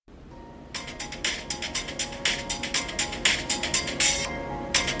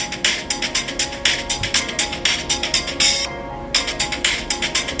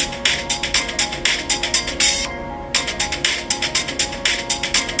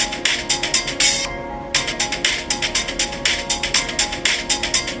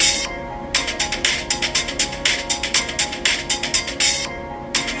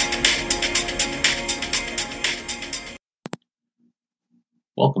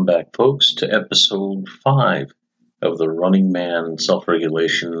Welcome back, folks, to episode 5 of the Running Man Self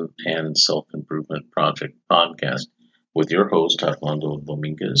Regulation and Self Improvement Project podcast with your host, Armando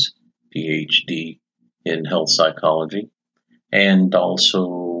Dominguez, PhD in health psychology, and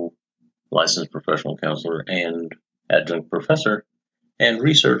also licensed professional counselor and adjunct professor and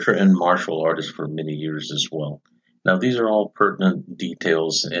researcher and martial artist for many years as well. Now, these are all pertinent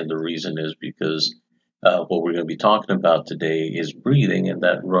details, and the reason is because what we're going to be talking about today is breathing, and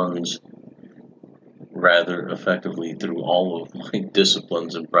that runs rather effectively through all of my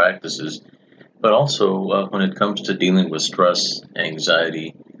disciplines and practices. But also, when it comes to dealing with stress,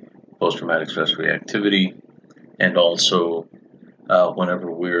 anxiety, post traumatic stress reactivity, and also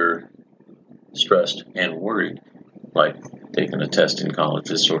whenever we're stressed and worried, like taking a test in college,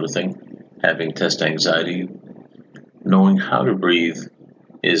 this sort of thing, having test anxiety, knowing how to breathe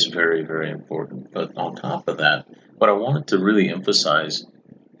is very, very important. But on top of that, what I wanted to really emphasize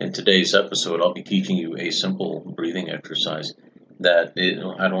in today's episode, I'll be teaching you a simple breathing exercise that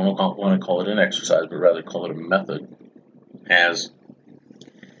I don't want to call it an exercise, but rather call it a method. As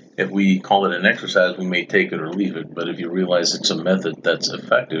if we call it an exercise, we may take it or leave it. But if you realize it's a method that's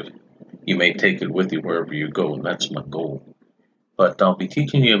effective, you may take it with you wherever you go, and that's my goal. But I'll be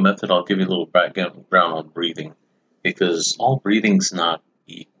teaching you a method. I'll give you a little background on breathing, because all breathing's not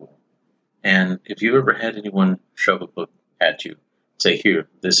equal. And if you've ever had anyone shove a book at you, say, here,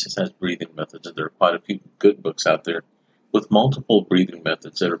 this has breathing methods, and there are quite a few good books out there with multiple breathing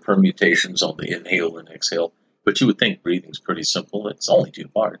methods that are permutations on the inhale and exhale. But you would think breathing's pretty simple. It's only 2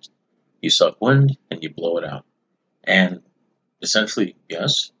 parts. You suck wind and you blow it out. And essentially,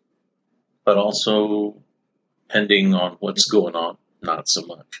 yes, but also, depending on what's going on, not so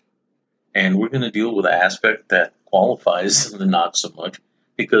much. And we're going to deal with an aspect that qualifies the not so much,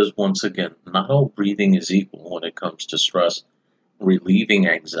 because once again, not all breathing is equal when it comes to stress, relieving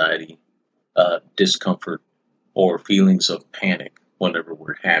anxiety, discomfort, or feelings of panic whenever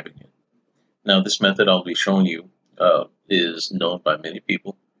we're having it. Now, this method I'll be showing you is known by many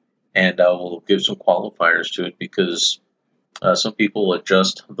people, and I will give some qualifiers to it, because some people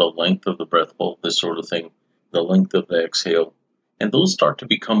adjust the length of the breath hold, this sort of thing, the length of the exhale, and those start to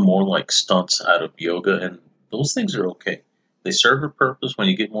become more like stunts out of yoga, and those things are okay. They serve a purpose when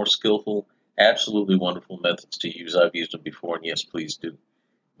you get more skillful. Absolutely wonderful methods to use. I've used them before, and yes, please do.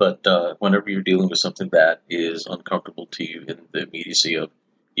 But whenever you're dealing with something that is uncomfortable to you in the immediacy of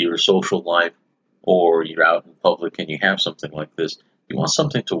your social life, or you're out in public and you have something like this, you want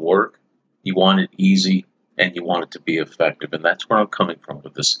something to work, you want it easy, and you want it to be effective. And that's where I'm coming from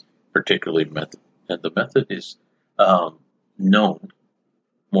with this particular method. And the method is known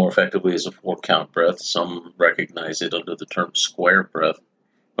more effectively as a 4-count breath. Some recognize it under the term square breath.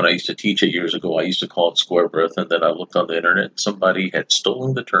 When I used to teach it years ago, I used to call it square breath, and then I looked on the internet, somebody had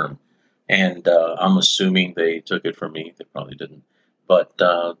stolen the term, and I'm assuming they took it from me. They probably didn't. But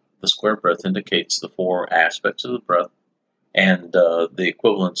the square breath indicates the 4 aspects of the breath, and the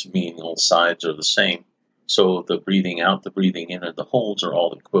equivalents, meaning all sides, are the same. So the breathing out, the breathing in, and the holds are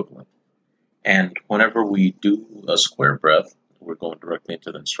all equivalent. And whenever we do a square breath, we're going directly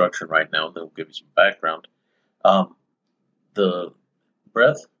into the instruction right now, and then we'll give you some background. The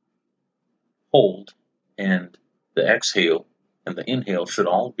breath, hold, and the exhale and the inhale should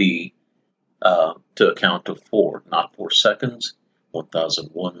all be to a count of 4, not 4 seconds,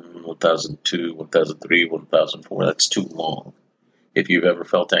 1001, 1002, 1003, 1004. That's too long. If you've ever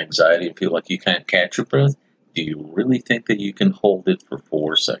felt anxiety and feel like you can't catch your breath, do you really think that you can hold it for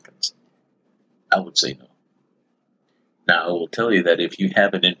 4 seconds? I would say no. Now, I will tell you that if you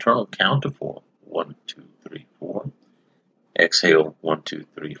have an internal count of 4, 1, 2, 3, 4, exhale, 1, 2,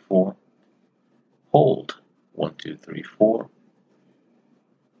 3, 4, hold, 1, 2, 3, 4,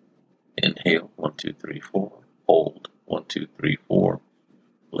 inhale, 1, 2, 3, 4, hold, 1, 2, 3, 4,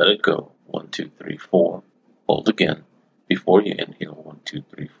 let it go, 1, 2, 3, 4, hold again, before you inhale, 1, 2,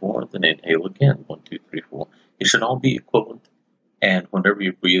 3, 4, then inhale again, 1, 2, 3, 4. It should all be equivalent. And whenever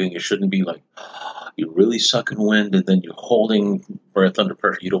you're breathing, it shouldn't be like you're really sucking wind and then you're holding breath under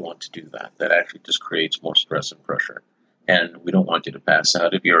pressure. You don't want to do that. That actually just creates more stress and pressure. And we don't want you to pass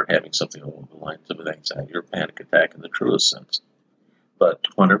out if you're having something along the lines of an anxiety or panic attack in the truest sense. But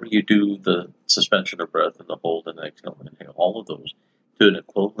whenever you do the suspension of breath and the hold and exhale and inhale, all of those to an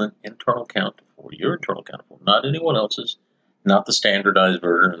equivalent internal count of 4, your internal count of 4, not anyone else's, not the standardized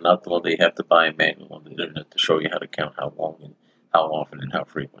version, and not the one they have to buy a manual on the internet to show you how to count how long and how often and how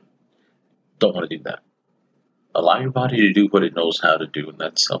frequent. Don't want to do that. Allow your body to do what it knows how to do, and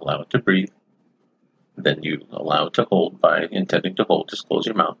that's allow it to breathe. Then you allow it to hold by intending to hold. Just close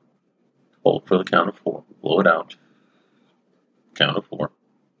your mouth. Hold for the count of 4. Blow it out. Count of 4.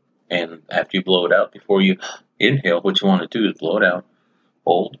 after you blow it out, before you inhale, what you want to do is blow it out,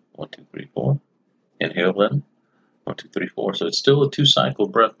 hold, 1, 2, 3, 4, inhale then, 1, 2, 3, 4. So it's still a 2-cycle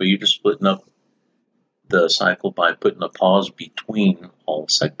breath, but you're just splitting up the cycle by putting a pause between all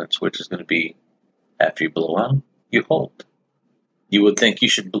segments, which is going to be after you blow out, you hold. You would think you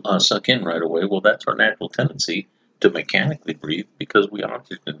should suck in right away. Well, that's our natural tendency to mechanically breathe because we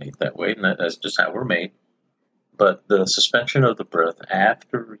oxygenate that way, and that's just how we're made. But the suspension of the breath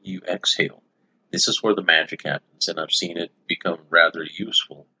after you exhale, this is where the magic happens, and I've seen it become rather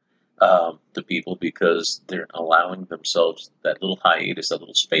useful to people because they're allowing themselves that little hiatus, that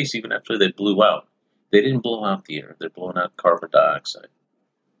little space, even after they blew out. They didn't blow out the air, they're blowing out carbon dioxide.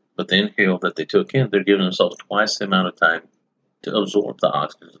 But the inhale that they took in, they're giving themselves twice the amount of time to absorb the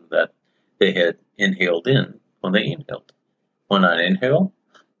oxygen that they had inhaled in when they inhaled. When I inhale,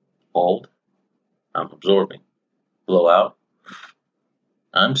 hold, I'm absorbing. Blow out,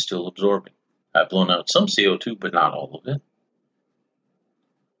 I'm still absorbing. I've blown out some CO2, but not all of it.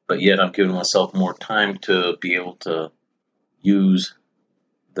 But yet I'm giving myself more time to be able to use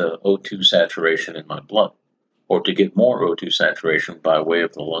the O2 saturation in my blood, or to get more O2 saturation by way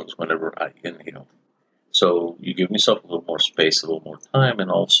of the lungs whenever I inhale. So you give yourself a little more space, a little more time, and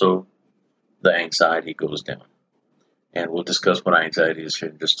also the anxiety goes down. And we'll discuss what anxiety is here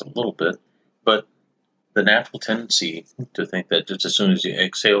in just a little bit. But the natural tendency to think that just as soon as you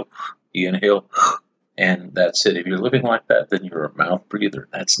exhale, you inhale, and that's it. If you're living like that, then you're a mouth breather.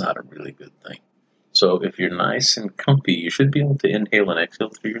 That's not a really good thing. So if you're nice and comfy, you should be able to inhale and exhale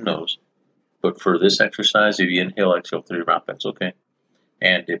through your nose. But for this exercise, if you inhale, exhale through your mouth, that's okay.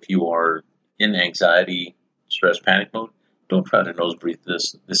 And if you are in anxiety, stress, panic mode, don't try to nose breathe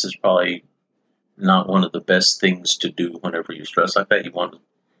this. This is probably not one of the best things to do whenever you're stressed like that. You want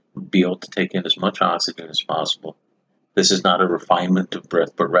to be able to take in as much oxygen as possible. This is not a refinement of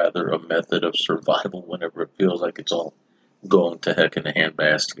breath, but rather a method of survival whenever it feels like it's all going to heck in a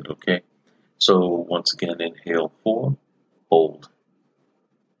handbasket, okay? So once again, inhale 4, hold.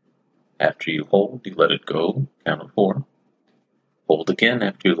 After you hold, you let it go, count of 4. Hold again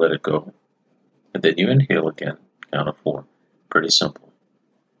after you let it go. And then you inhale again, count of 4. Pretty simple.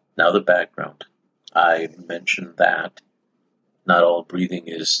 Now the background. I mentioned that not all breathing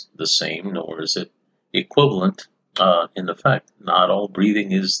is the same, nor is it equivalent in effect. Not all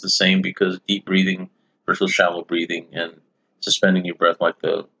breathing is the same because deep breathing versus shallow breathing and suspending your breath like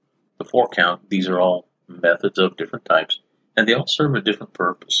the 4 count, these are all methods of different types, and they all serve a different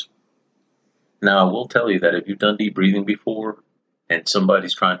purpose. Now, I will tell you that if you've done deep breathing before and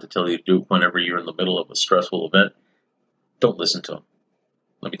somebody's trying to tell you to do it whenever you're in the middle of a stressful event, don't listen to them.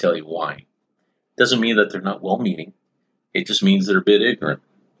 Let me tell you why. Doesn't mean that they're not well-meaning. It just means they're a bit ignorant.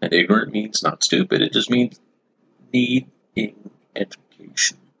 And ignorant means not stupid. It just means needing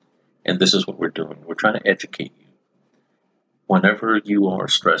education. And this is what we're doing. We're trying to educate you. Whenever you are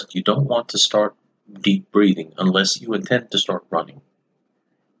stressed, you don't want to start deep breathing unless you intend to start running.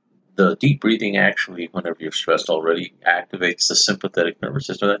 The deep breathing actually, whenever you're stressed already, activates the sympathetic nervous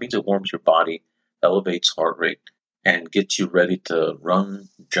system. That means it warms your body, elevates heart rate, and gets you ready to run,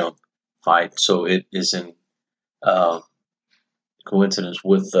 jump, fight. So it is in coincidence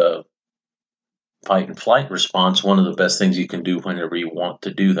with the fight and flight response, one of the best things you can do whenever you want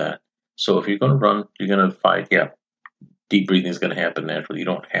to do that. So if you're going to run, you're going to fight, yeah, deep breathing is going to happen naturally. You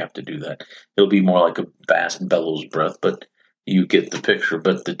don't have to do that. It'll be more like a vast bellows breath, but you get the picture.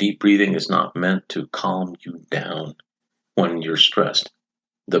 But the deep breathing is not meant to calm you down when you're stressed.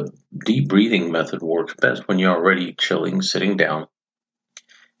 The deep breathing method works best when you're already chilling, sitting down,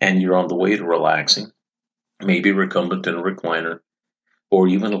 and you're on the way to relaxing, maybe recumbent in a recliner, or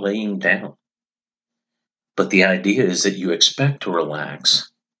even laying down. But the idea is that you expect to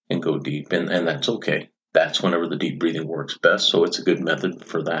relax and go deep, and that's okay. That's whenever the deep breathing works best, so it's a good method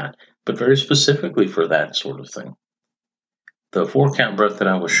for that, but very specifically for that sort of thing. The 4 count breath that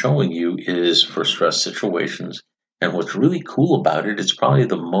I was showing you is for stress situations, and what's really cool about it, it's probably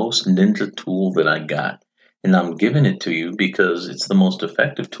the most ninja tool that I got, and I'm giving it to you because it's the most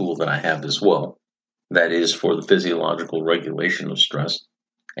effective tool that I have as well. That is for the physiological regulation of stress,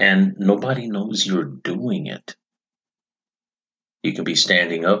 and nobody knows you're doing it. You can be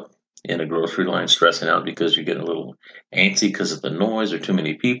standing up in a grocery line stressing out because you're getting a little antsy because of the noise or too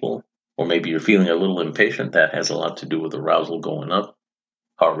many people, or maybe you're feeling a little impatient. That has a lot to do with arousal going up,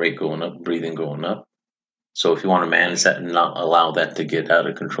 heart rate going up, breathing going up. So if you want to manage that and not allow that to get out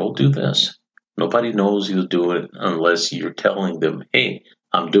of control, do this. Nobody knows you'll do it unless you're telling them, hey,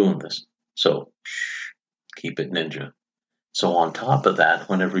 I'm doing this. So keep it ninja. So on top of that,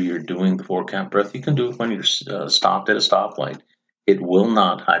 whenever you're doing the 4 count breath, you can do it when you're stopped at a stoplight. It will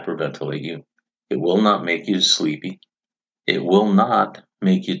not hyperventilate you. It will not make you sleepy. It will not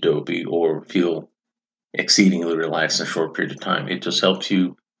make you dopey or feel exceedingly relaxed in a short period of time. It just helps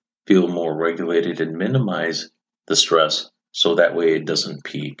you feel more regulated and minimize the stress so that way it doesn't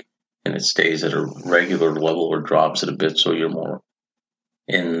peak and it stays at a regular level or drops it a bit so you're more,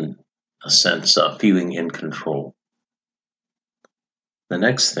 in a sense, feeling in control. The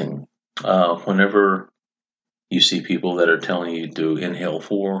next thing, whenever you see people that are telling you to inhale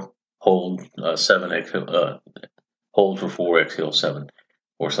 4, hold 7, hold for 4, exhale 7,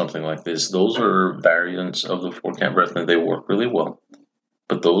 or something like this. Those are variants of the 4 count breath, and they work really well.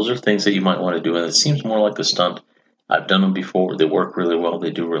 But those are things that you might want to do, and it seems more like a stunt. I've done them before. They work really well.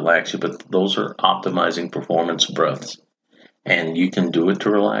 They do relax you, but those are optimizing performance breaths. And you can do it to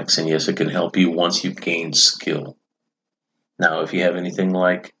relax, and yes, it can help you once you've gained skill. Now, if you have anything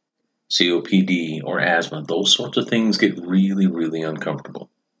like COPD or asthma, those sorts of things get really, really uncomfortable.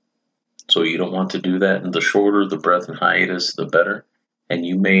 So you don't want to do that. And the shorter the breath and hiatus, the better. And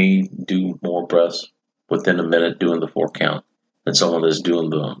you may do more breaths within a minute doing the 4 count than someone that's doing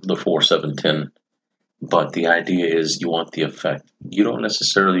the 4, 7, 10. But the idea is you want the effect. You don't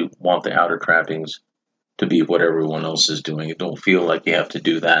necessarily want the outer trappings to be what everyone else is doing. You don't feel like you have to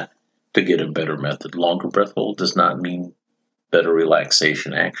do that to get a better method. Longer breath hold does not mean better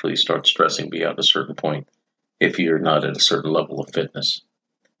relaxation. Actually, start stressing beyond a certain point if you're not at a certain level of fitness.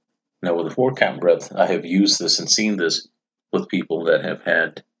 Now, with the 4 count breath, I have used this and seen this with people that have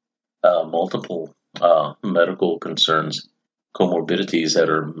had multiple medical concerns, comorbidities that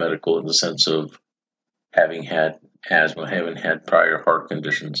are medical in the sense of having had asthma, having had prior heart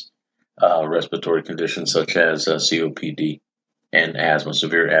conditions, respiratory conditions such as COPD and asthma,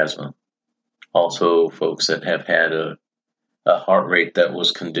 severe asthma. Also, folks that have had a heart rate that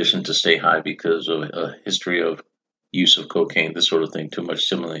was conditioned to stay high because of a history of use of cocaine, this sort of thing, too much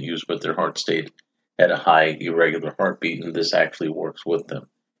stimulant use, but their heart stayed at a high, irregular heartbeat, and this actually works with them.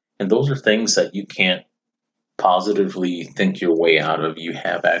 And those are things that you can't positively think your way out of. You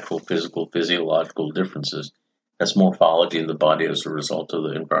have actual physical, physiological differences. That's morphology in the body as a result of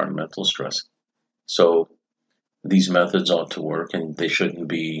the environmental stress. So these methods ought to work and they shouldn't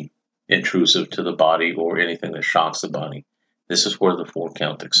be intrusive to the body or anything that shocks the body. This is where the 4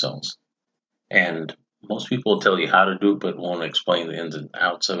 count excels. And most people will tell you how to do it, but won't explain the ins and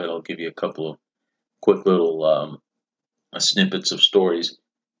outs of it. I'll give you a couple of quick little snippets of stories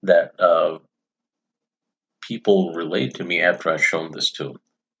that people relate to me after I've shown this to them.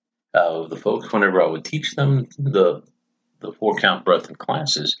 The folks, whenever I would teach them the 4 count breath in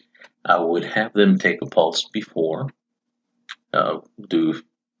classes, I would have them take a pulse before, do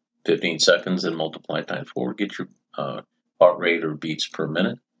 15 seconds and multiply times 4, get your heart rate or beats per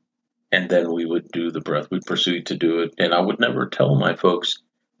minute. And then we would do the breath. We'd proceed to do it. And I would never tell my folks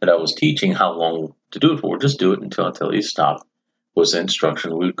that I was teaching how long to do it for. Just do it until I tell you stop was the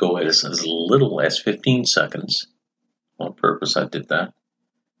instruction. We would go as little as 15 seconds. On purpose, I did that.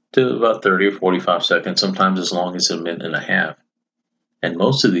 To about 30 or 45 seconds, sometimes as long as a minute and a half. And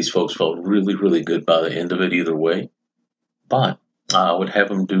most of these folks felt really, really good by the end of it either way. But I would have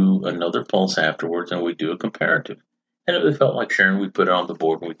them do another pulse afterwards and we'd do a comparative. And if it felt like sharing, we'd put it on the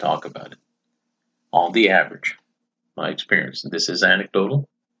board and we'd talk about it. On the average, my experience, and this is anecdotal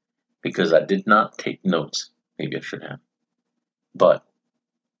because I did not take notes. Maybe I should have. But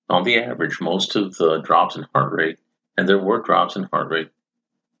on the average, most of the drops in heart rate, and there were drops in heart rate,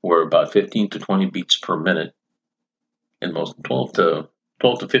 were about 15 to 20 beats per minute, and most 12 to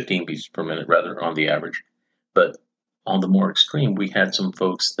 15 beats per minute, rather, on the average. But on the more extreme, we had some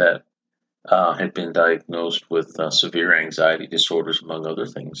folks that had been diagnosed with severe anxiety disorders, among other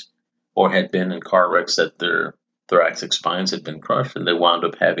things, or had been in car wrecks that their thoracic spines had been crushed and they wound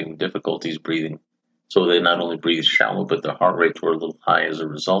up having difficulties breathing. So they not only breathed shallow, but their heart rates were a little high as a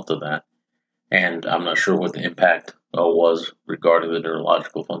result of that. And I'm not sure what the impact was regarding the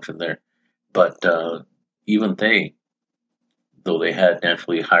neurological function there. But even they, though they had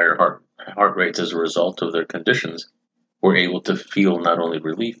naturally higher heart rates as a result of their conditions, were able to feel not only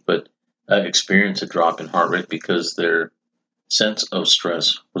relief, but experience a drop in heart rate because their sense of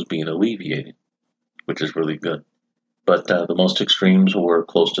stress was being alleviated, which is really good. But the most extremes were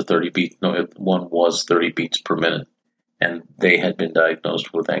close to 30 beats. No, one was 30 beats per minute. And they had been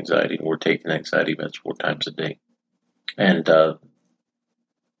diagnosed with anxiety and were taking anxiety meds 4 times a day. And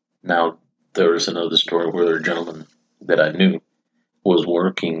now there is another story where a gentleman that I knew was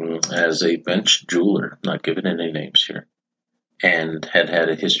working as a bench jeweler, not giving any names here, and had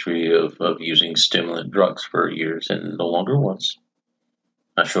a history of using stimulant drugs for years and no longer was.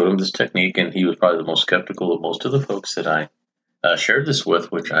 I showed him this technique, and he was probably the most skeptical of most of the folks that I shared this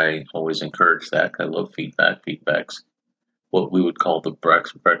with, which I always encourage that. I love feedback. Feedback's what we would call the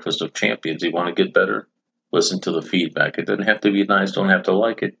breakfast of champions. You want to get better? Listen to the feedback. It doesn't have to be nice, don't have to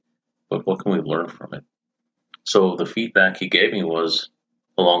like it, but what can we learn from it? So the feedback he gave me was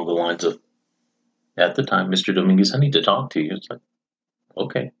along the lines of, at the time, Mr. Dominguez, I need to talk to you. It's like,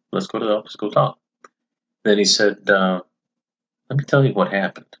 okay, let's go to the office, go talk. Then he said, let me tell you what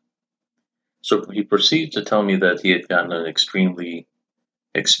happened. So he proceeded to tell me that he had gotten an extremely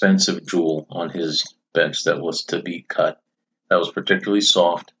expensive jewel on his bench that was to be cut, that was particularly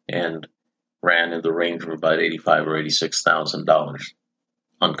soft and ran in the range of about $85,000 or $86,000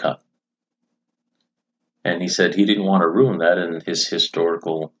 uncut. And he said he didn't want to ruin that, and his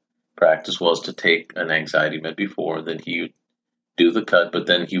historical practice was to take an anxiety med before, then he would do the cut, but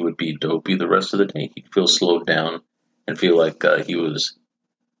then he would be dopey the rest of the day. He'd feel slowed down and feel like he was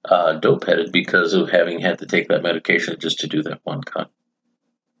dope headed because of having had to take that medication just to do that one cut.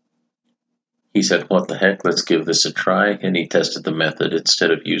 He said, what the heck, let's give this a try. And he tested the method.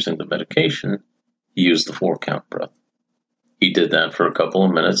 Instead of using the medication, he used the 4-count breath. He did that for a couple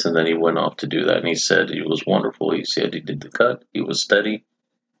of minutes, and then he went off to do that. And he said it was wonderful. He said he did the cut. He was steady.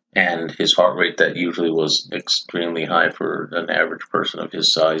 And his heart rate, that usually was extremely high for an average person of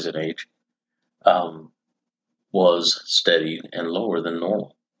his size and age, was steady and lower than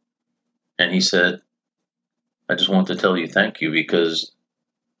normal. And he said, I just want to tell you thank you because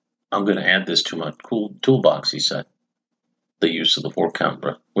I'm going to add this to my cool toolbox, he said. The use of the 4-count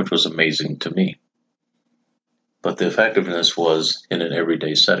breath, which was amazing to me. But the effectiveness was in an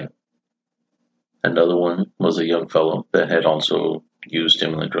everyday setting. Another one was a young fellow that had also used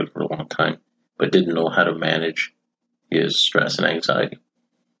stimulant drugs for a long time, but didn't know how to manage his stress and anxiety.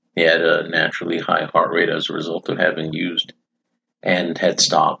 He had a naturally high heart rate as a result of having used, and had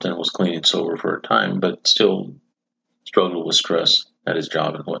stopped and was clean and sober for a time, but still struggled with stress at his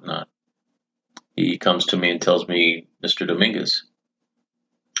job and whatnot. He comes to me and tells me, Mr. Dominguez,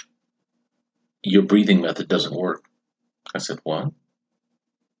 your breathing method doesn't work. I said, what?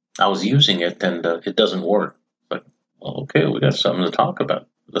 I was using it and it doesn't work. Like, well, okay, we got something to talk about.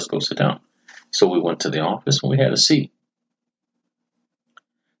 Let's go sit down. So we went to the office and we had a seat.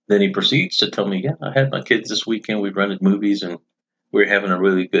 Then he proceeds to tell me, yeah, I had my kids this weekend. We rented movies and we were having a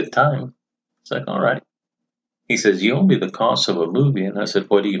really good time. It's like, all right. He says, you owe me the cost of a movie. And I said,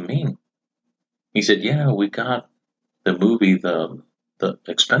 what do you mean? He said, yeah, we got the movie, the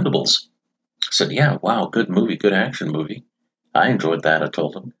Expendables. I said, yeah, wow, good movie, good action movie. I enjoyed that, I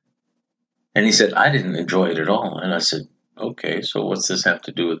told him. And he said, I didn't enjoy it at all. And I said, okay, so what's this have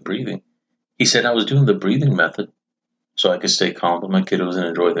to do with breathing? He said, I was doing the breathing method so I could stay calm, but my kiddos and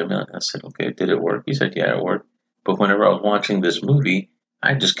enjoy their meal. I said, okay, did it work? He said, yeah, it worked. But whenever I was watching this movie,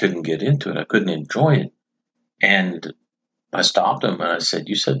 I just couldn't get into it. I couldn't enjoy it. And I stopped him and I said,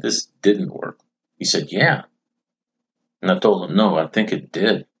 you said this didn't work. He said, yeah. And I told him, no, I think it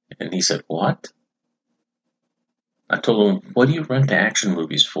did. And he said, what? I told him, what do you rent action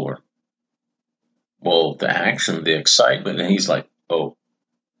movies for? Well, the action, the excitement. And he's like, oh.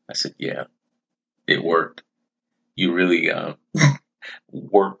 I said, yeah, it worked. You really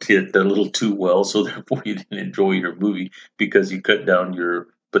worked it a little too well, so therefore you didn't enjoy your movie because you cut down your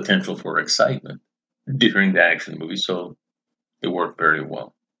potential for excitement during the action movie. So it worked very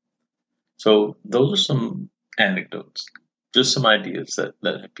well. So those are some anecdotes, just some ideas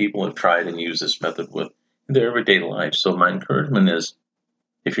that people have tried and used this method with in their everyday life. So my encouragement is,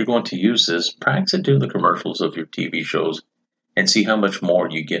 if you're going to use this, practice it during the commercials of your TV shows and see how much more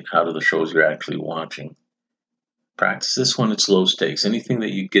you get out of the shows you're actually watching. Practice this when it's low stakes. Anything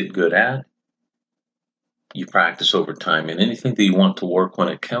that you get good at, you practice over time. And anything that you want to work when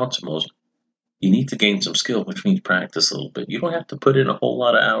it counts most, you need to gain some skill, which means practice a little bit. You don't have to put in a whole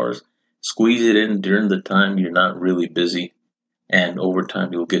lot of hours. Squeeze it in during the time you're not really busy. And over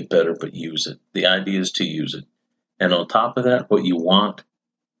time, you'll get better, but use it. The idea is to use it. And on top of that, what you want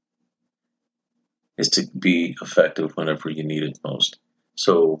is to be effective whenever you need it most.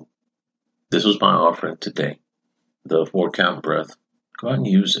 So this was my offering today. The 4-count breath. Go out and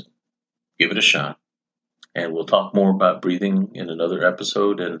use it. Give it a shot. And we'll talk more about breathing in another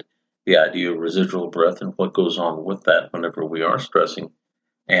episode and the idea of residual breath and what goes on with that whenever we are stressing.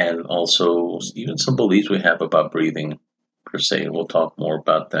 And also even some beliefs we have about breathing per se. And we'll talk more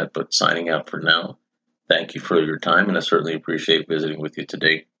about that. But signing out for now. Thank you for your time. And I certainly appreciate visiting with you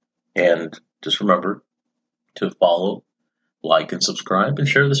today. And just remember to follow, like, and subscribe, and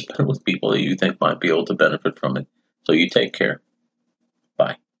share this with people that you think might be able to benefit from it. So you take care.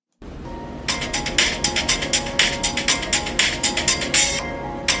 Bye.